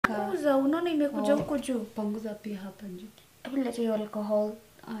Punguza, unaona imekuja huko juu. Punguza pia hapa juu. Hebu leta hiyo alcohol.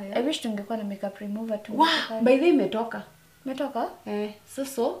 I wish tungekuwa na makeup remover tu. By the way imetoka. Umetoka?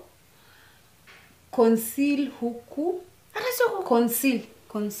 So conceal huku. Hata sio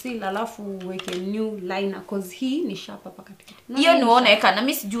conceal alafu uweke new liner cause hii ni sharp hapa katikati. Hiyo ni unaeka na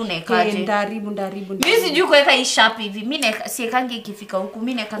mimi sijui unaekaje. Ndaribu. Mimi sijui kuweka hii sharp hivi. Mimi siekangi ikifika huku.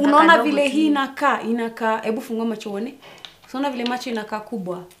 Mimi naeka kadogo. Unaona vile hii inakaa. Hebu fungua macho uone. Unaona vile macho inakaa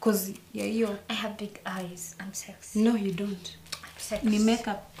kubwa cause ya hiyo. I have big eyes. I'm sexy. No you don't. I'm sexy. Ni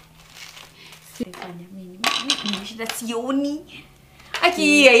makeup. Sifanya mimi. Mimi shida sioni.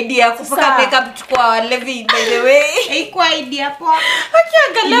 Aki idea kupaka makeup tukua walevi by the way. Haikuwa idea poa. Aki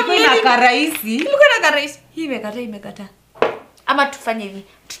angalia mimi na karaisi. Ilikuwa na karaisi. Hii imekata. Ama tufanye hivi.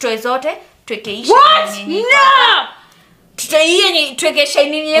 Tutoe zote, tuweke hii shine. No! Tutoe hii tuweke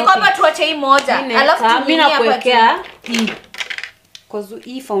shine yenyewe kwamba tuache hii moja. Alafu mimi nakuwekea hii. Cause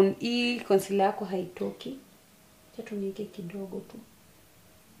hii concealer yako haitoki. Acha tuniweke kidogo tu.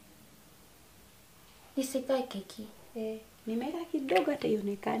 Nisikae keki. Nimeweka kidogo hata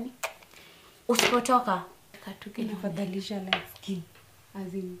ionekani. Usipotoka katuke na fadhalisha light skin.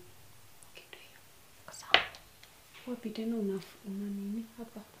 Azim. Kitu hiyo. Sawa. Wapi tena una nini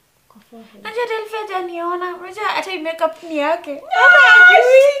hapa? Kwa forehead. Acha Delphia niona. Unajua hata makeup ni yake.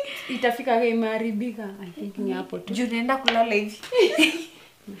 Itafika kama imeharibika. I think ni hapo tu. Juu naenda kulala hivi.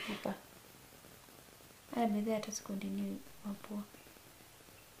 Hapa. Baadaye hata continue hapo.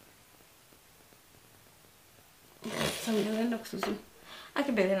 Sasa unaenda kususu.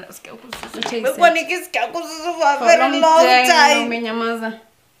 Akibele nasikia kususu. Kwa nikisikia kususu for a very long time. Umenyamaza.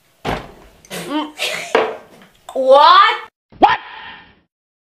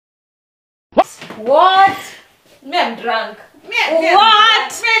 What? Me I'm drunk.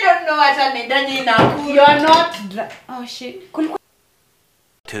 What? Me don't know what I'm doing now. You are not drunk. Oh shit.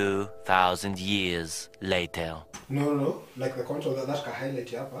 2,000 years later. No. Like the contour that ka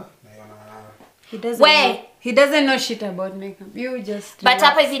highlight hapa. He doesn't know shit about makeup. You just. But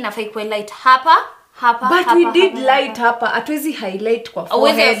hapa hivi inafaa ikuwe light hapa. But we did light hapa. Hatuwezi highlight kwa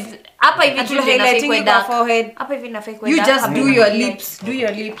forehead. Hapa hivi tu highlighting kwa forehead. Hapa hivi inafaa ikuwe dark. You just do your lips. Do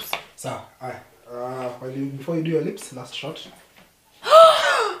your lips. So, before you do your lips, last shot. No!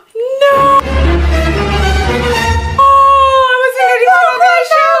 I was ready for that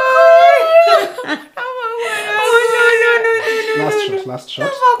shot. Last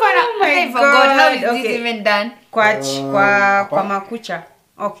shot. Oh my god, how is this even done? Kwa makucha.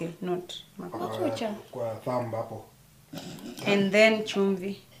 Okay, not makucha. Kwa thumb hapo. And then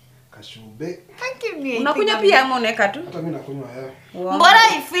chumvi. Kashube. Unakunywa pia ama unaweka tu? Hata mimi nakunywa Mbona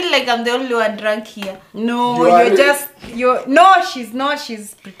I feel like I'm the only one drunk here? No, no, she's not.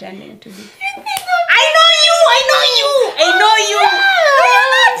 She's pretending to be. I know you.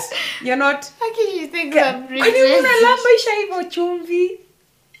 You're not. How can you think I'm pretending? Kwani unalambisha hivyo chumvi?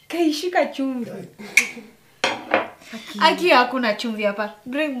 Kaishika chumvi. Aki hakuna chumvi hapa.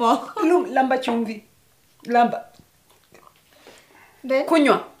 Drink more. Lamba chumvi. Lamba. Then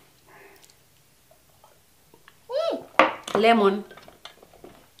kunywa. Lemon.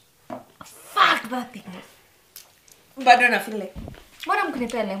 Fuck that thing. Bado na feel like. Mbona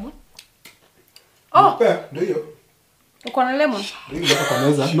mkunipea lemon? Oh, do you? Uko na lemon?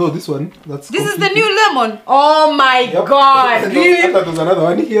 No, this one. This is the new lemon. Oh my god. There's another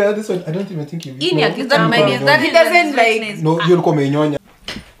one here. This one, I don't even think you is that mine? Is that he doesn't like. No, you're coming.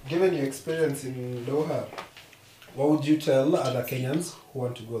 Given your experience in Doha, what would you tell other Kenyans who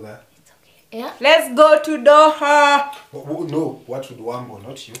want to go there? It's okay. Yeah. Let's go to Doha. No, what would Wamboh,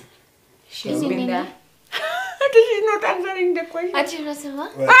 not you? She's been there. She's not answering the question. Ati unasema?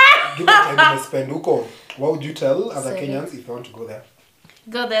 Well, given time you spend huko, what would you tell other Kenyans if you want to go there?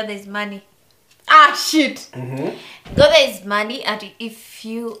 Go there, there's money. Ah, shit. Go there is money, and if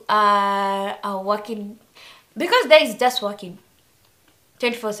you are working, because there is just working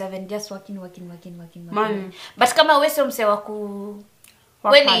 24/7, just working. Man. But kama wewe sio msee wa ku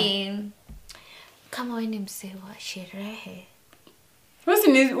kama wewe ni msee wa sherehe.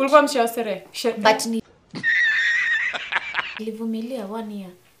 Wewe ulikuwa msee wa sherehe. But ni nilivumilia 1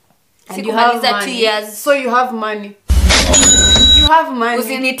 year. And you have 2 years. So you have money. You have money.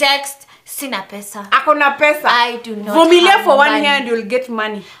 Usini text, sina pesa. Akona pesa. I do not. Vumilia for 1 year and you'll get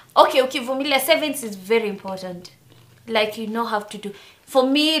money. Okay, vumilia. Savings is very important. Like, you know how to do. For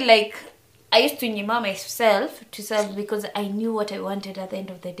me, like, I used to nyima myself to save because I knew what I wanted at the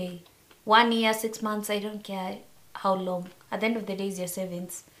end of the day. 1 year, 6 months, I don't care how long. At the end of the day is your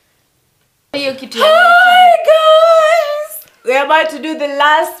savings. Hi guys! We're about to do the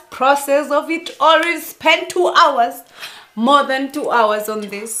last process of it all. We spent 2 hours. more than 2 hours on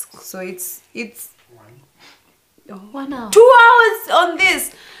this. So it's 1 hour. 2 hours on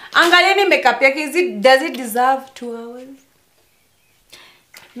this. Angalieni makeup yake, does it deserve 2 hours?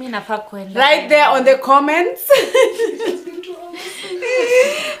 Mi nafaa kwenda. Right there on the comments.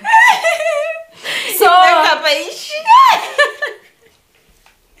 So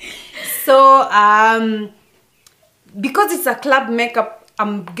because it's a club makeup,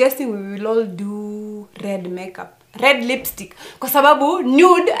 I'm guessing we will all do red makeup, red lipstick. Kwa sababu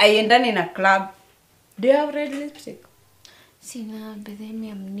nude aiendani in a club. Do you have red lipstick? Sina, but then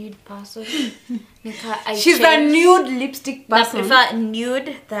I'm a nude person. She's a nude lipstick person. I prefer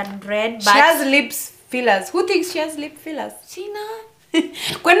nude than red. But she has lips fillers. Who thinks she has lip fillers? Sina.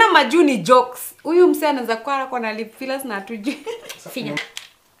 Kwenda majuni jokes. Huyu mse anaweza kuwa na lip fillers na atujui. Fina.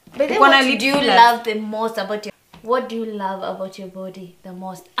 But then what do you love the most about your... What do you love about your body the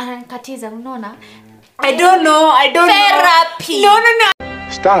most? Ananikatiza, unaona? I don't know. Therapy. No.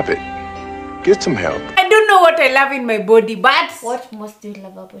 Stop it. Get some help. I don't know what I love in my body, but what most do you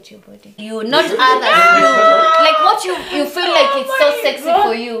love about your body? You, not others. You. Like what you feel like it's so sexy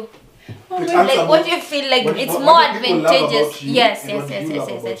for you. Like what you feel like it's more advantageous. Yes.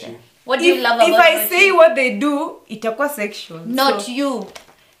 What do you love about if I say what they do, itakuwa sexual. Not so. You.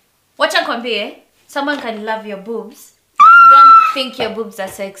 Watch and compare. Someone can love your boobs, but you don't think your boobs are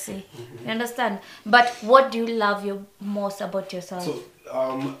sexy. You understand? But what do you love most about yourself? So,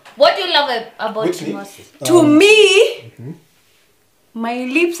 what do you love about you most? To me, my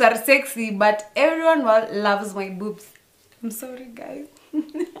lips are sexy, but everyone loves my boobs. I'm sorry, guys.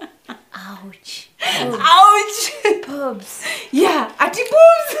 Ouch. Ouch. Boobs. Yeah, ati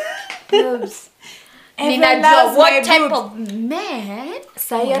boobs. Boobs. Everyone what type of man?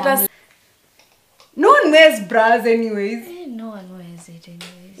 Sayata. No one wears bras anyways. No one wears it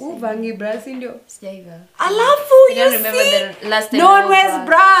anyways. Uvangi bras ndio. Sijaiva. Alafu I don't remember the last time. No one wears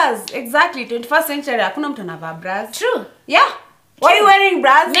bras. Exactly. 21st century hakuna mtu anavaa bras. True. Yeah. Why are you wearing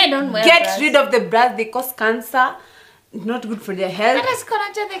bras? Men don't wear Get bras. rid of the bras. They cause cancer. Not good for their health. That is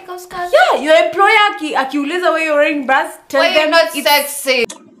correct. They cause cancer. Yeah, your employer akiuliza why you're wearing bras, tell why them you're not sexy.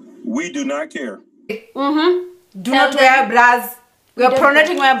 We do not care. Do not wear bras. We are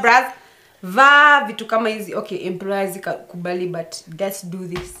promoting wear bras. Va vitu kama hizi. Okay, employers kubali, but let's do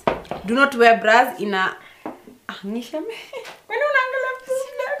this. Do not wear bras in a nishame.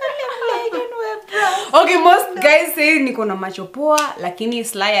 Okay, most guys say niko na macho poa, lakini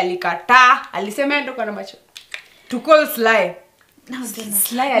Sly alikataa. Alisema ndo na macho. To call Sly. No,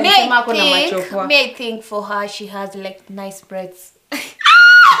 Sly alisema ako na macho poa. May I think for her she has like nice breasts.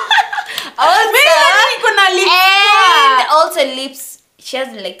 Also lips. She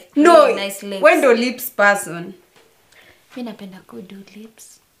has like really nice lips. When do lips person? Mimi napenda good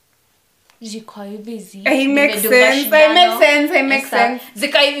lips. Ziko hivi zi. It makes sense.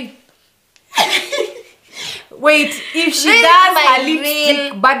 Ziko hivi. Wait, if she does her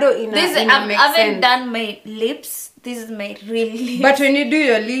lipstick bado in a I haven't done my lips. This is my real lips. But when you do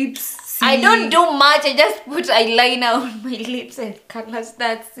your lips, I don't do much. I just put eyeliner on my lips and colors.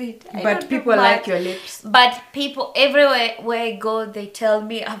 That's it. But people like your lips. But people everywhere where I go, they tell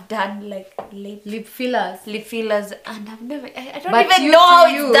me I've done like lip fillers, and I've never. I don't but even know how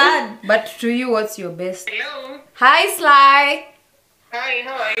it's done. But to you, what's your best? Hello. Hi, Sly. Hi,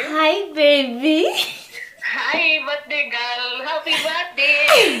 how are you? Hi, baby. Hi, birthday girl. Happy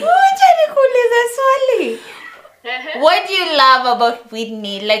birthday. What do you love about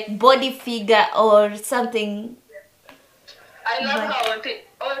Whitney? Like body figure or something? I love her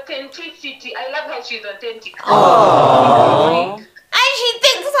authenticity. I love how she's authentic. Oh. And she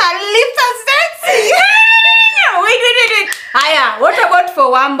thinks her lips are sexy. Wait. Aya, what about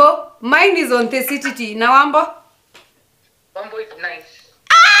for Wamboh? Mine is authenticity. Now Wamboh? Wamboh is nice.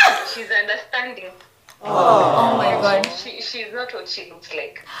 She's understanding. Oh my God. She's not what she looks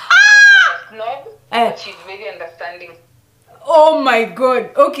like. She's a snob, but she's very understanding. Oh my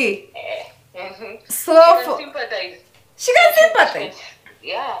God. Okay. So she can sympathize. She can sympathize.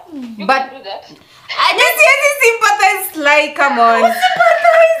 Yeah. You but can do that. I just sympathize. Like, come on.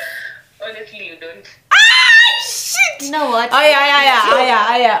 Sympathize. Honestly, you don't. Shit. You know what? Oh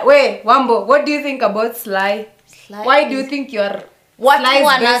yeah. Wait, Wamboh, what do you think about Sly? Why do you think you're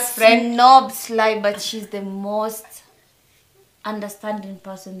Sly's best friend? Snob Sly, but she's the most understanding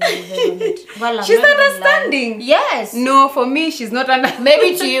person that you've ever met. Well, she's understanding. Yes. No, for me, she's not understanding.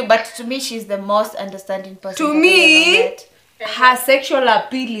 Maybe to you, but to me, she's the most understanding person. To me, her sexual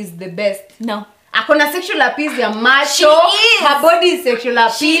appeal is the best. No. Akona sexual appeal ya macho. Her body is sexual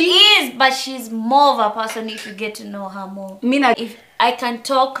appeal. She is, but she's more of a person if you get to know her more. Mina, if I can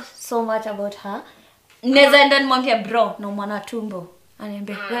talk so much about her, Neza enda nimwambia bro, no mwana tumbo.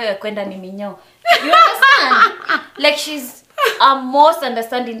 Aniambia wewe kwenda ni minyoo. You understand? Like she's a most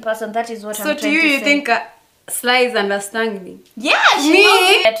understanding person. That is what I'm trying to say. So to you think Sly is understanding? Yeah, she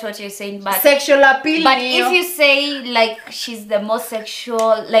knows that's what you're saying, but sexual appeal. But if you say like she's the most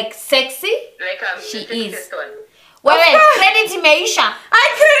sexual, like sexy, Like she is. one. Wewe credit imeisha.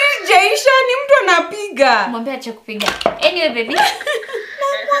 Credit jaisha ni mtu anapiga. Mwambie acha kupiga. Anyway baby. Na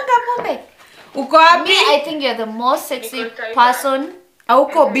mwanga pombe. Uko wapi? Me, I think you're the most sexy person.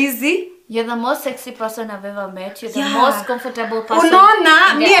 Auko busy? You're the most sexy person I've ever met. You're the most comfortable person.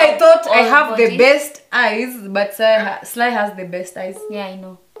 Unaona, me I thought I have body. the best eyes, but Sly has the best eyes. Yeah, I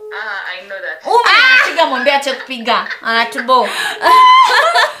know. I know that. Anapiga mwambie acha kupiga. Anatubo.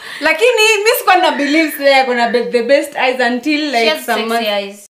 Lakini mimi sikuwa na believe Sly gonna be the best eyes until like she has some sexy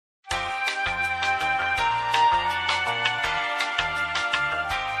eyes.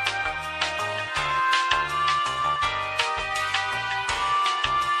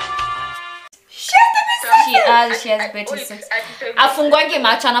 She has better sex. Afungwangi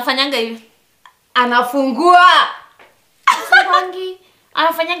macho, anafanyanga hivi. Anafungua. Afungwangi.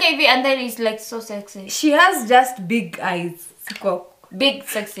 Anafanyanga hivi and then it's like so sexy. She has just big eyes. Siko. Big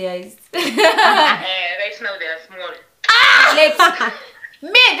sexy eyes. Right now they are small. Lips.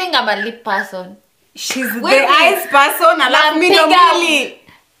 Me, I think I'm a lip person. She's the eyes person. Alafu mimi ndo mwili.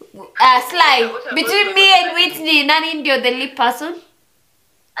 Sly. Between me and Whitney, nani ndio the lip person?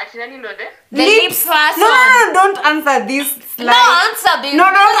 Atinani ndo de? The lips person. No, don't answer this. Sly. No, answer baby. No,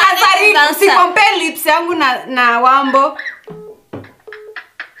 don't answer it. Answer. Si compare lips yangu na Wamboh.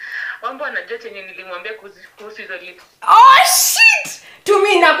 Wamboh anajua chenye nilimwambia kuhusu hizo lips. Oh shit! To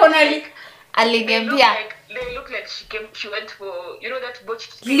me nakona lip. Aliniambia. They look like she went for, you know that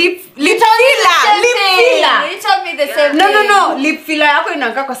botched Lip filler. You told me the same No, thing. lip filler yako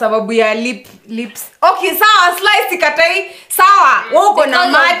inakaa kwa sababu ya lips. Okay, sawa, Slice sikatai. Sawa, wewe uko na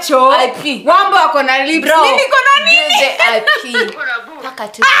macho. Wamboh ako na lips. Mimi niko na nini? Paka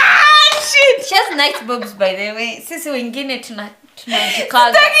tu. Shit. She has nice boobs by the way. Sisi wengine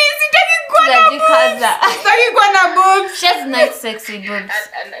tunajikaza. Sitaki kuwa na boobs. She has nice sexy boobs.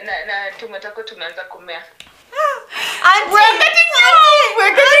 na tumetako tumeanza kumea. And we're cutting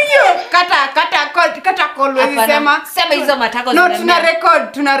you. Kata call wewe sema. Sema hizo matako No,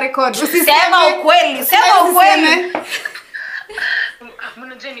 tuna record. Sema ukweli.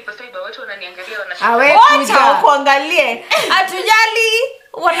 Mnajua ni pasaiba watu wananiangalia Awe Wacha kuangalie. Atujali.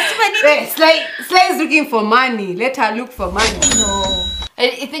 Wanasema nini? Sly is looking for money. Let her look for money. No.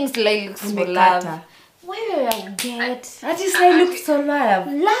 I think Sly looks for love. Where I get? That is Sly looks so love.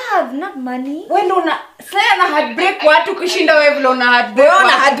 Love, not money. Wewe una Sly ana heartbreak watu kushinda wewe vile una heartbreak. Wewe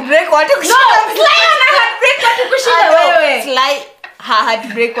una heartbreak watu kushinda. No, Sly ana heartbreak watu kushinda wewe. Sly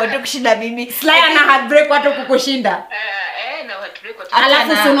heartbreak watu kushinda mimi. Sly ana heartbreak watu kukushinda. na heartbreak watu.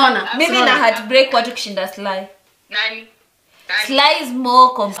 Alafu sunaona. Mimi na heartbreak watu kushinda Sly. Nani? Sly is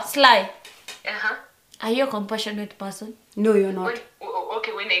more Sly. Uh-huh. Are you a compassionate person? No, you're not.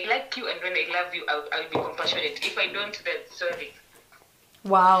 Okay, when I like you and when I love you, I'll be compassionate. If I don't, then sorry.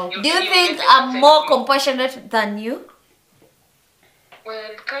 Wow. Do you think I'm more compassionate than you?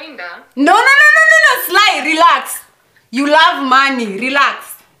 Well, kinda. No, Sly, relax. You love money,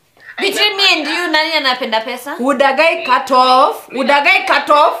 relax. Between me and you, nani anapenda pesa? Would a guy cut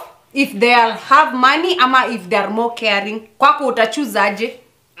off if they have money ama if they are more caring? Kwako utachoose aje?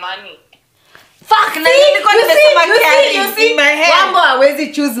 Money. Fuck, na nilikuwa nimesema caring in my head. Wamboh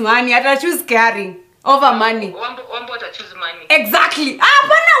hawezi choose money, ata choose caring over money. Wamboh ata choose money. Exactly.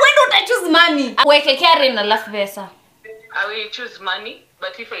 Bana wewe uta choose money. Weke caring alafu pesa. I will choose money,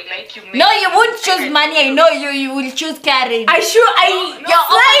 but if I like you, No, you won't choose money. I know you will choose caring. You're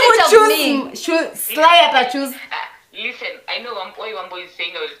opposite of me. Sly ata choose. Listen, I know why Wamboh is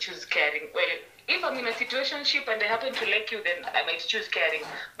saying I will choose caring. Well, if I'm in a situationship and I happen to like you, then I might choose caring.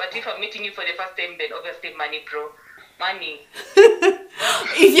 But if I'm meeting you for the first time, then obviously money, bro. Money.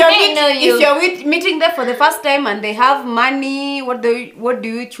 If you're meeting them for the first time and they have money, what do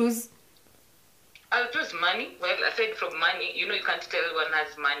you choose? I'll choose money. Well, aside from money, you know you can't tell everyone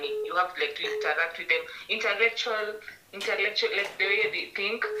has money. You have like to interact with them. Intellectual, like the way they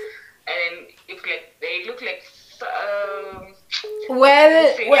think, and if like they look like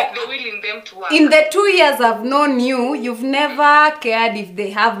they're willing them to work. In the 2 years I've known you, you've never cared if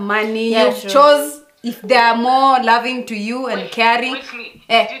they have money. Yeah, you've chose if they are more loving to you and caring. With me,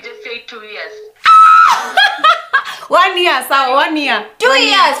 did you just say 2 years? 1 year, sawa, 1 year. 2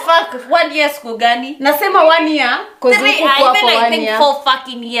 years, fuck. 1 year siku gani? Nasema 1 year, cause huku kwa for 1 year. I think 4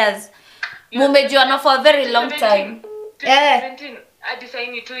 fucking years. Mumejuana for a very long time. 2017, I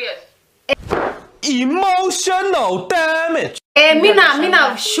decided 2 years. Emotional damage.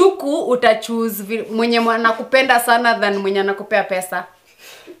 Mina shuku utachoose mwenye anakupenda sana than mwenye anakupea pesa.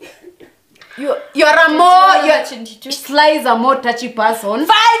 You're a more Sly is a more touchy person. 5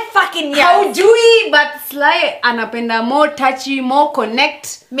 fucking years. Haujui, but Sly anapenda more touchy, more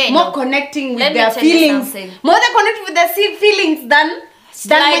connecting with their feelings. More they connect with their feelings than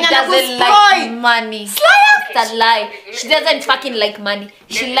Sly doesn't like money. Sly, that's a lie. She doesn't fucking like money.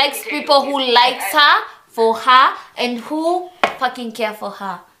 She likes people who likes her for her and who fucking care for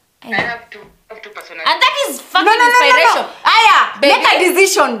her. I have two personalities. And that is fucking inspiration. Aya, make a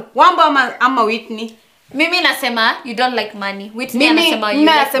decision. Wamboh ama Whitney. Mimi nasema you don't like money. Whitney Mimi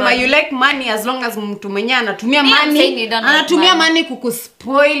anasema you like money as long as mtu mwenye anatumia I'm saying money. you don't Anatumia like money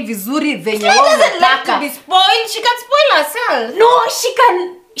kukuspoil vizuri venye She wewe doesn't like to unataka. be spoiled. She can spoil herself. No,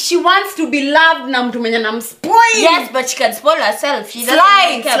 she wants to be loved na mtu mwenye anamspoil. Yes, but she can spoil herself. She doesn't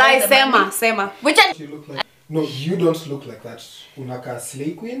really care about the money. Sema. Which one? You look like no, you don't look like that. Unaka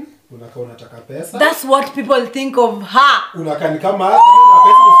slay queen, unaka unataka pesa. That's what people think of her. Unaka ni kama una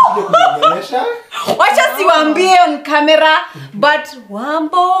pesa usije kuniongelesha. Wacha siwaambie on camera, but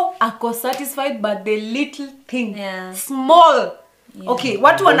Wamboh ako satisfied but the little thing. Yeah. Small. Yeah. Okay,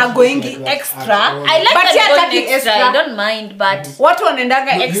 watu wanagoingi like extra. I like but that yeah, going extra. I don't mind, but watu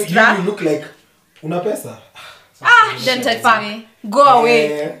wanaendaga No, extra. you look like una pesa. don't touch me. Go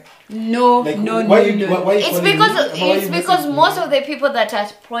away. No, Like, no. Why It's because most of the people that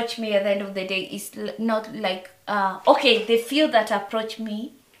approach me at the end of the day is not like okay, they feel that approach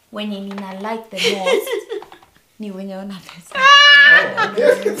me when you like the most. Ni wenye wana pesa.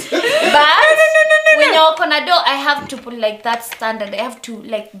 But when you're gonna do, I have to put like that standard. I have to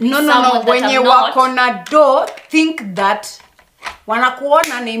like be someone that when you I'm walk not. on a door, think that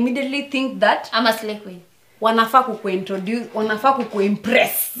wanakuona and immediately think that I'm a slay queen. wanafaa kukuintroduce, wanafaa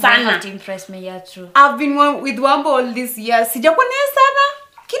kukuimpress You sana. have to impress me, yeah, true. I've been with Wamboh all these years. Sijakuwa naye sana.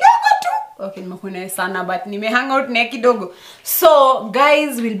 Kidogo tu. Okay, nimekuwa naye sana but hang out naye kidogo. So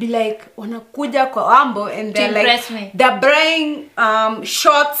guys will be like wanakuja kwa Wamboh and they're like they're buying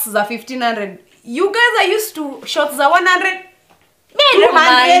shots za 1500. You guys are used to shots za 100.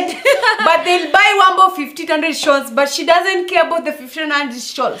 200, but they'll buy Wamboh 1500 shots, but she doesn't care about the 1500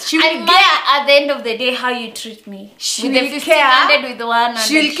 shots. She will care at the end of the day how you treat me. She with will the care. 1500 with the 100.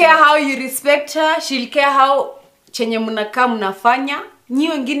 She'll care how you respect her. She'll care how chenye mnakaa mnafanya. Nyi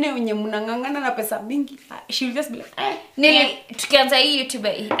wengine wenye mnangangana na pesa mingi. She'll just be like, tukianza hii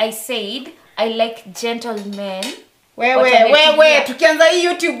YouTube, I said I like gentlemen. Wewe, tukianza hii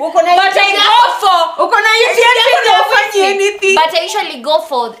YouTube uko na But I go for YouTube anything. But I usually go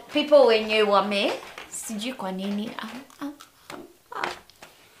for people wenye wame sijui kwa nini.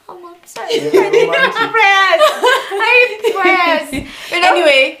 Sorry.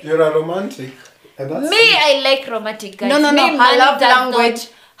 Anyway, you're a romantic. And that's me, I like romantic guys. No. Me, Her love language.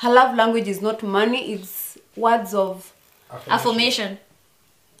 Her love language is not money. It's words of affirmation.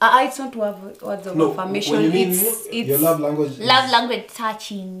 It's not words of affirmation. When you mean it's your love language. Love language,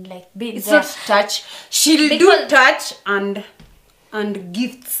 touching, like being it's there. not touch. She'll do touch and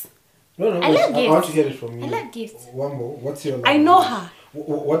gifts. No, I love I want gifts. to hear it from you. I like gifts. Wamboh, what's your love I know language? her.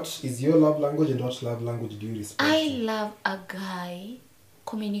 What is your love language and what love language do you respect? I love a guy.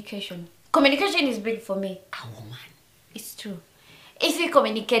 Communication. Communication is big for me. A woman. It's true. If you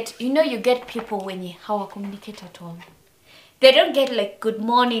communicate, you get people when you how communicate at all. They don't get like good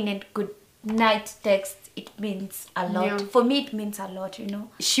morning and good night text. It means a lot. Yeah. For me, it means a lot,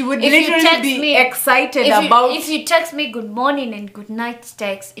 She would If you literally text be me- excited about. If you text me good morning and good night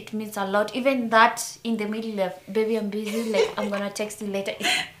text, it means a lot. Even that in the middle of baby I'm busy, like I'm gonna text you later, it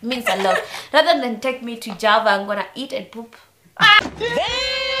means a lot. Rather than take me to Java, I'm gonna eat and poop.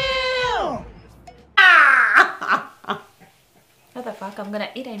 Damn! What the fuck? I'm gonna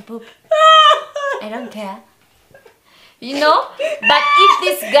eat and poop. I don't care. But if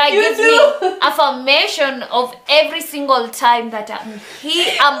this guy gives me affirmation of every single time that I'm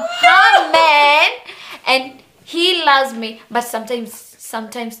her man and he loves me, but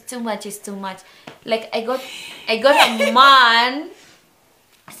sometimes too much is too much. Like I got a man,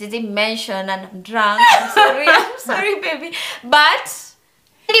 I didn't mention and I'm drunk. I'm sorry, baby. But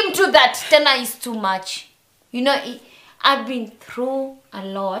him to that tena is too much. I've been through a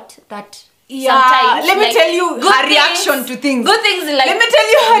lot that sometimes, let me tell you good her reaction to things. Good things like Let me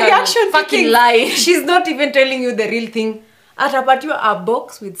tell you her reaction to fucking things. lie. She's not even telling you the real thing. Atapatiwa a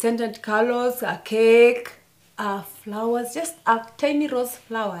box with scented colors, a cake, flowers, just a tiny rose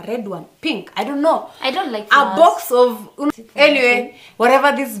flower, red one, pink. I don't know. I don't like A flowers. box of. Anyway,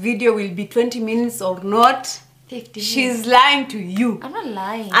 whatever this video will be 20 minutes or not, 50 She's lying to you. I'm not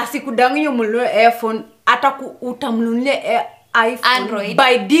lying. Asikudanganye umulue earphone, utamnunulia iPhone Android.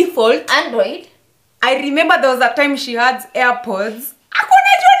 by default. Android. I remember there was a time she had AirPods.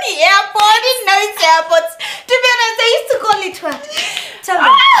 Hakuna Johnny AirPods. I didn't know it's AirPods. To be honest, I used to call it what? Tell me.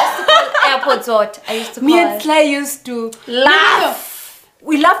 I used to call AirPods what? I used to call Me and Sly used to laugh.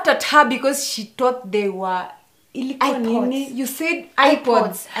 We laughed at her because she thought they were ilikuwa iPods. nini? You said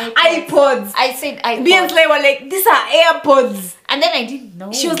iPods. iPods. I said iPods. Me and Sly were like, these are AirPods. And then I didn't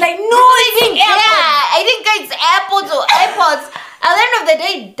know. She was like, no, it's AirPods. Yeah, I think it's AirPods or iPods. At the end of the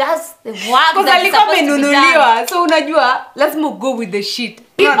day, it does the work Because that's alikuwa supposed to be done. amenunuliwa. So unajua, let's go with the shit.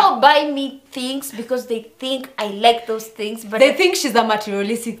 People buy me things because they think I like those things, but They think she's a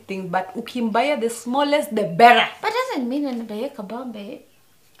materialistic thing, but ukimbaya the smallest, the better. but doesn't mean anabuy kabambe.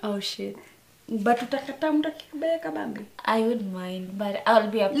 Oh shit. But utakata mtakibaya kabambe. I wouldn't mind, but I'll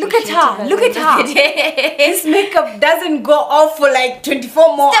be Look at her. appreciative Look at her. her. This makeup doesn't go off for like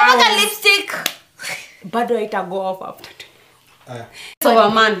 24 more Tamaka hours. lipstick. Bado ita go off after 20. So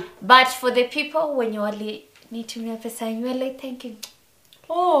a man. But for the people when you only need to me pesa nywele, thank you.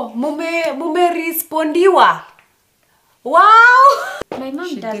 Oh, mume respondiwa. Wow. My mom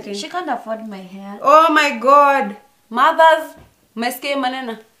She does. didn't. She can't afford my hair. Oh my god. Mothers, mesikia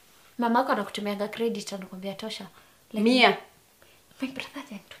manena. Mamako anakutumiaga credit anakuambia tosha. Like, Mia. my brother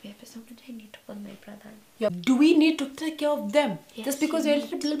anitumia pesa. I need to call my brother. Do we need to take care of them? Yes, Just because you you're a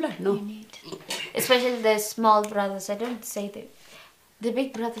little blah blah? No. You need. Especially the small brothers. I don't say the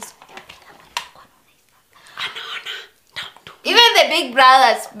big brothers. Even the big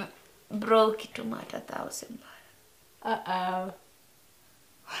brothers broke to matter 1,000 baht.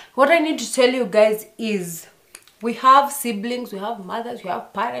 What I need to tell you guys is we have siblings, we have mothers, we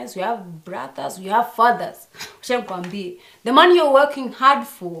have parents, we have brothers, we have fathers. The money you're working hard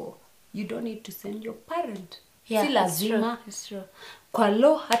for, you don't need to send your parent. Yeah, Si it's true. lazima. It's true. Kwa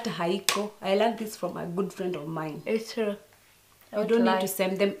lo hata haiko. I learned this from a good friend of mine. It's true. You don't need to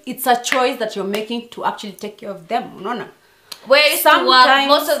send them. It's a choice that you're making to actually take care of them. Unaona? Where I used to work, Sometimes-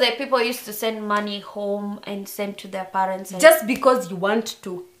 most of the people used to send money home and send to their parents. And Just because you want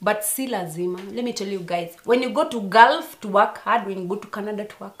to, but si lazima. Let me tell you guys, when you go to Gulf to work hard, when you go to Canada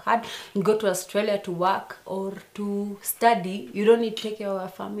to work hard, you go to Australia to work or to study, you don't need to take care of a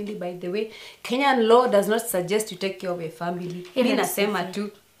family. By the way, Kenyan law does not suggest you take care of a family. Mimi nasema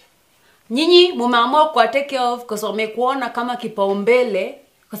tu, nyinyi mumeamua kwa take care of because wamekuona kama kipaumbele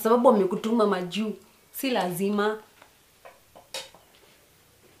kwa sababu wamekutuma majuu. Si lazima.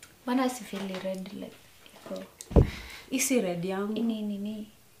 Bana sifili red like iko. Isi red yangu. Ini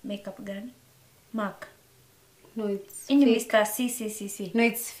makeup gani? Mark. No, it's Ini fake. Mr. CCCC. No,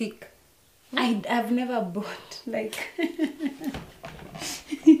 it's fake. I've never bought like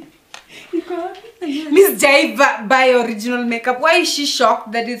Miss Jai buy original makeup. Why is she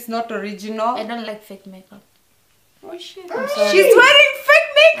shocked that it's not original? I don't like fake makeup. Oh shit. I'm sorry. She's wearing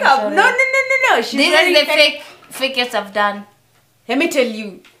fake makeup. I'm No, sorry. no. She's This wearing is the fakest I've done. Let me tell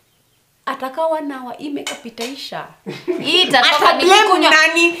you. Ataka 1 hour hii makeup itaisha. Hii itatoka Ata blame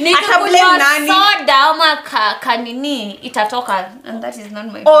nani? Ata blame nani? soda ama kanini itatoka, and that is not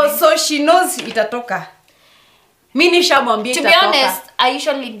my Oh, point. so she knows itatoka. Mimi nishamwambia To itatoka. be honest, I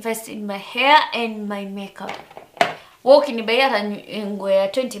usually invest in my hair and my makeup. Ukinibaia hata nguo ya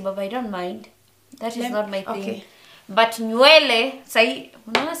 20 baba, I don't mind. That is not my thing. Okay. But nywele,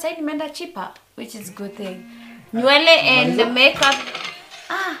 unaona sai nimeenda cheaper, which is good thing. Nywele and the makeup.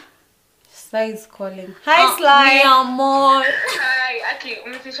 Sly is calling. Hi Sly. Mi amor. Hi, Aki,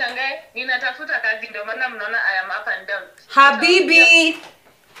 msishangae. Ninatafuta kazi ndio maana mnaona I am up and down. Habibi.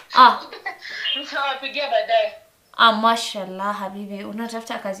 Nitawapigia baadaye. Mashallah habibi,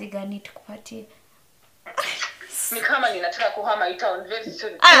 unatafuta kazi gani tukupatie? Ni kama ninataka kuhama hii town very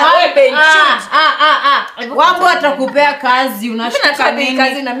soon. Wewe benchut. Wamboh atakupea kazi, unashtuka nini?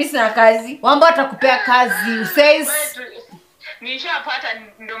 Kazi na mimi sina kazi. Wamboh atakupea kazi. Says Nishapata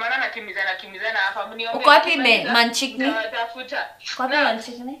ndio maana nakimbizana hapa. Mniombe. Uko wapi Manchikni? Nitafuta. Kwa nini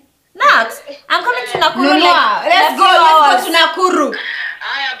Manchikni? Nax, I'm coming to Nakuru. Nunua. Let's go to Nakuru.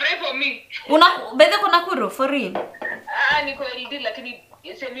 Aya, pray for me. Bedhe kwa Nakuru for real. Niko LD lakini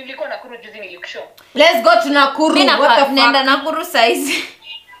nilikuwa Nakuru juzi nilikushow. Let's go to Nakuru. Mimi What the fuck? naenda Nakuru size.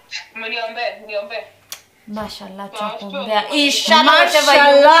 Niombe. Mashallah tunakuombea. Inshallah whatever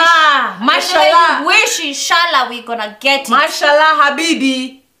you wish. Mashallah. Mashallah. Wish inshallah we gonna get it. Mashallah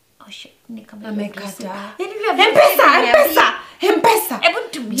habibi. Oh shit, ni kama Amekata. Mpesa. M-Pesa. Hebu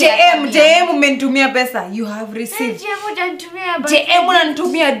tumia. JM umenitumia pesa. You have received. JM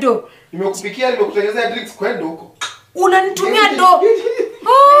unanitumia do. Nimekupikia, nimekutengenezea drinks kwenda huko. Unanitumia do.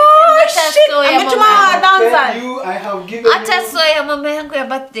 Oh Hata shit, so ya ametuma mama. wa dancer. Tell you, I have given Hata you. so ya mama yangu ya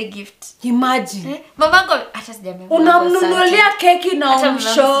birthday gift. Imagine. Mama yangu hata sijamwambia. Unamnunulia keki na Hata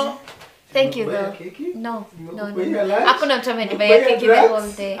umsho. mama- Thank you Umekubaya though. keki? No. Umekubaya lunch? Hakuna mtu amenibaya Umekubaya keki the drugs?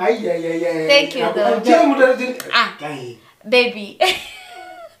 whole day. Ai, ai, ai, ai. Thank you, though. Unajua mtu Ah. Baby.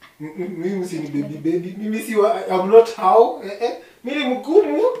 mimi si ni baby. Mimi si I'm not how. Mimi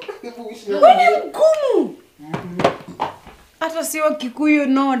mgumu. Wewe mgumu. Hata sio Kikuyu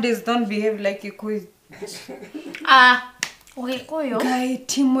nowadays don't behave like Kikuyu. Ukikuyu. Guy,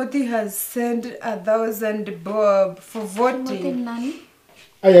 Timothy has sent 1,000 bob for voting.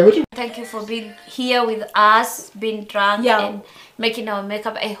 Thank you for being here with us, being drunk and making our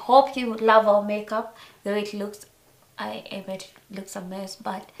makeup. I hope you love our makeup, the way it looks. I bet it looks a mess,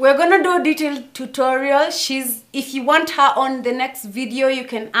 but We're gonna do a detailed tutorial. If you want her on the next video, you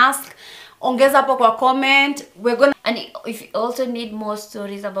can ask. Ongeza hapo kwa comment. We're gonna. and if you also need more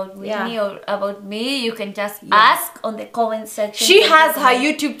stories about Whitney or about me, you can just ask on the comment section. She has her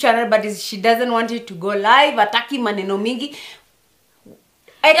YouTube channel, but she doesn't want it to go live. Ataki maneno mingi.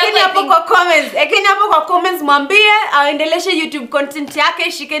 Ekeni hapo kwa comments mwambie aendeleshe YouTube content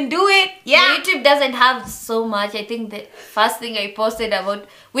yake. She can do it. Yeah. YouTube doesn't have so much. I think the first thing I posted about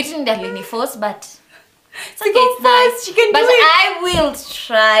Whitney Dalini Force, but it's okay, it's nice. She can but do it. I will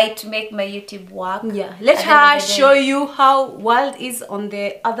try to make my YouTube work. Yeah, let at the end her of the day. show you how world is on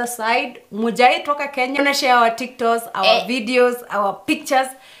the other side. Mujai toka Kenya. We're gonna share our TikToks, our videos, our pictures.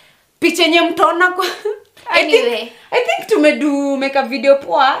 Picha yenye mtaona kwa Anyway. I think tumedu make a video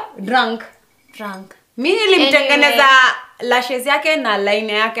poa drunk. Mimi nilimtengeneza lashes yake na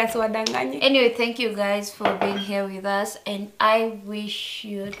line yake asiwadanganye. Anyway, thank you guys for being here with us, and I wish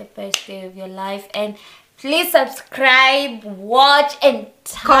you the best day of your life. And please subscribe, watch, and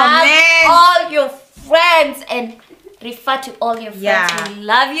tag Comment. all your friends and refer to all your friends. Yeah. We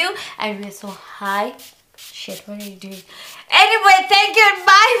love you, and we're so high. Shit, what are you doing? Anyway, thank you and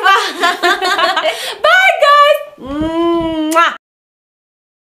bye bye. Bye guys. Mwah.